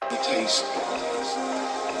tell you something.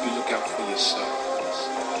 You look out for yourself.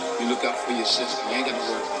 You look out for your sister. You ain't got to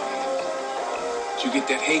worry about it. But you get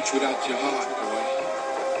that hatred out your heart, boy.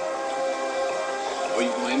 Or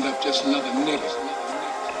you're going to end up just another nigga.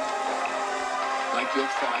 Like your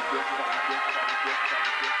father.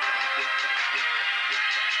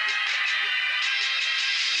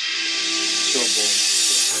 Sure, boy.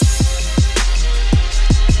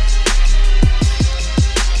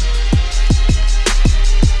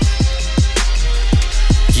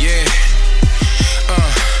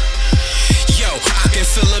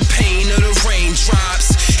 Feel the pain of the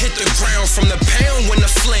raindrops hit the ground from the pound when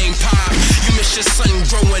the flame pop. You miss your son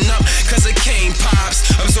growing up cause it came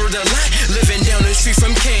pops. Observed a lot living down the street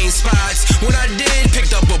from cane spots. What I did,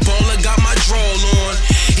 picked up a baller, got my drawl on.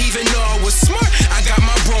 Even though I was smart, I got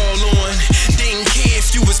my brawl on. Didn't care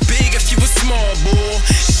if you was big, if you was small, boy.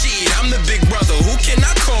 Shit, I'm the big brother, who can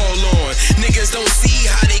I call on? Niggas don't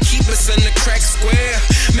see how they keep us in the crack square.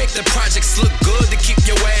 Make the projects look good to keep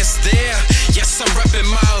your ass there. Yes, I'm reppin'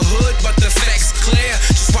 my hood, but the facts clear.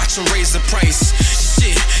 Just watch them raise the price.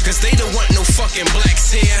 Shit, cause they don't want no fucking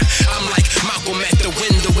blacks here. I'm like Malcolm at the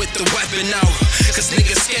window with the weapon out. Cause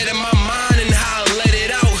niggas scared of my mind and how I let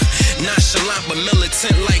it out. Nonchalant but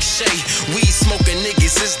militant like Shay. Weed smoking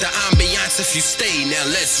niggas is the ambiance if you stay. Now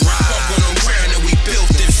let's ride. Walk on the ground that we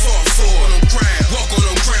built and fought for. Walk on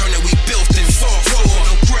the ground that we built and fought for.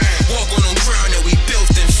 Walk on the ground that we built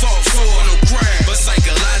and fought for. But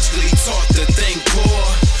psychologically taught to think poor.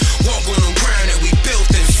 Walk on the ground that we built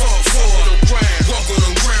and fought for. Walk on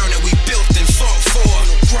the ground that we built and fought for.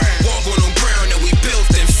 Walk on the ground that we built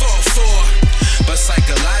and fought for. But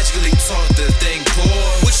psychologically taught to think poor.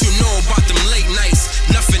 What you know about them late nights?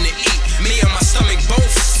 Nothing to eat. Me and my stomach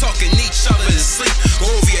both talking each other to sleep. Go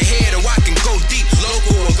over your head or I can go deep.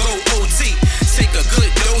 Local or go OT. Take a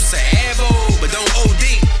good dose of Advo, but don't OD.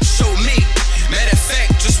 Show me. Matter of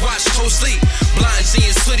fact, just watch closely. BLind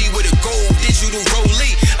Genius hoodie with a gold digital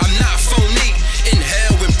rollie. I'm not phony.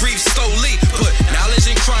 Inhale and breathe slowly. Put knowledge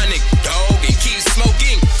in chronic, dog, and keep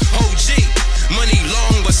smoking. OG, money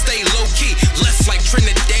long but stay low key. Left like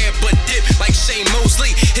Trinidad but dip like Shane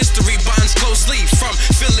Mosley. History bonds closely. From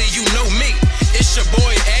Philly, you know me. It's your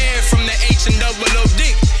boy Ad from the H and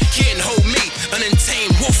OOD. Can't hold me,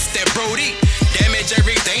 untamed wolf that Brody. Damage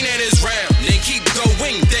everything that is round, then keep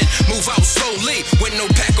going, then move out slowly with no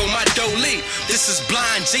pack on my dolly. This is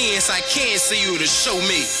BLind Genius, I can't see you to show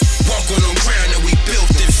me. Walk on the ground that we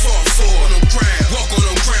built and fought for. Walk on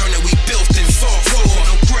the ground that we built and fought for.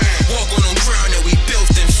 Walk on the ground that we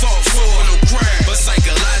built and fought for. But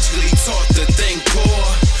psychologically taught to think poor.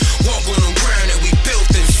 Walk on the ground that we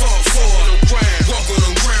built and fought for. Walk on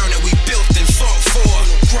the ground that we built and fought for.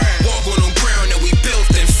 Walk on the ground that we built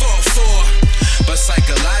and fought for. But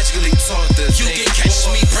psychologically taught to think. You can catch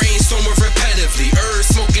me brainstorming repetitively.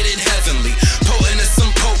 Herbs smoking it heavenly. Potent as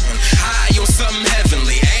some potent. High on something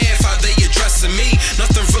heavenly. Af, how they addressing me?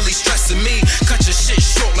 Nothing really stressing me. Cut your shit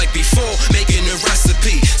short like before. Making a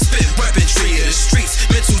recipe. Spit weaponry of the streets.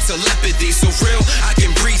 Mental telepathy. So real, I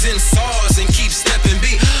can breathe in SARS and keep stepping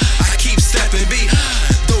B. I keep stepping B.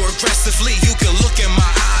 Though aggressively, you can look in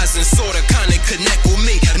my eyes and sorta kinda connect with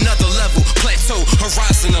me. Another level, plateau,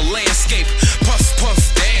 horizon, a landscape. Puff, puff,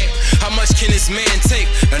 damn. How much can this man take?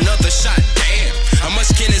 Another shot, damn. How much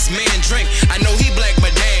can this man drink? I know he black,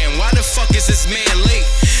 but damn, why the fuck is this man late?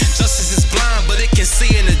 Justice is blind, but it can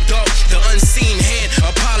see in the dark. The unseen hand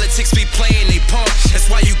of politics be playing their part. That's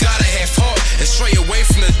why you gotta have heart and stray away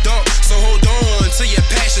from the dark. So hold on to your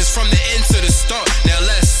passions from the end to the start. Now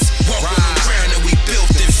let's walk on the ground that we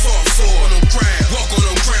built and fought for. Walk on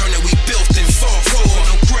the ground that we built and fought for.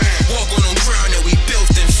 Walk on the ground that we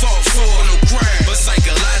built and fought for. But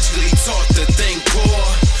psychologically taught to think poor.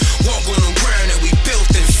 Walk on the ground that we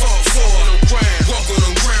built and fought for. Walk on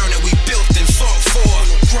the ground that we built and fought for.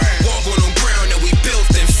 Walk on the ground that we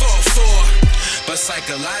built and fought for. But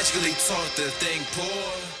psychologically taught to think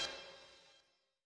poor.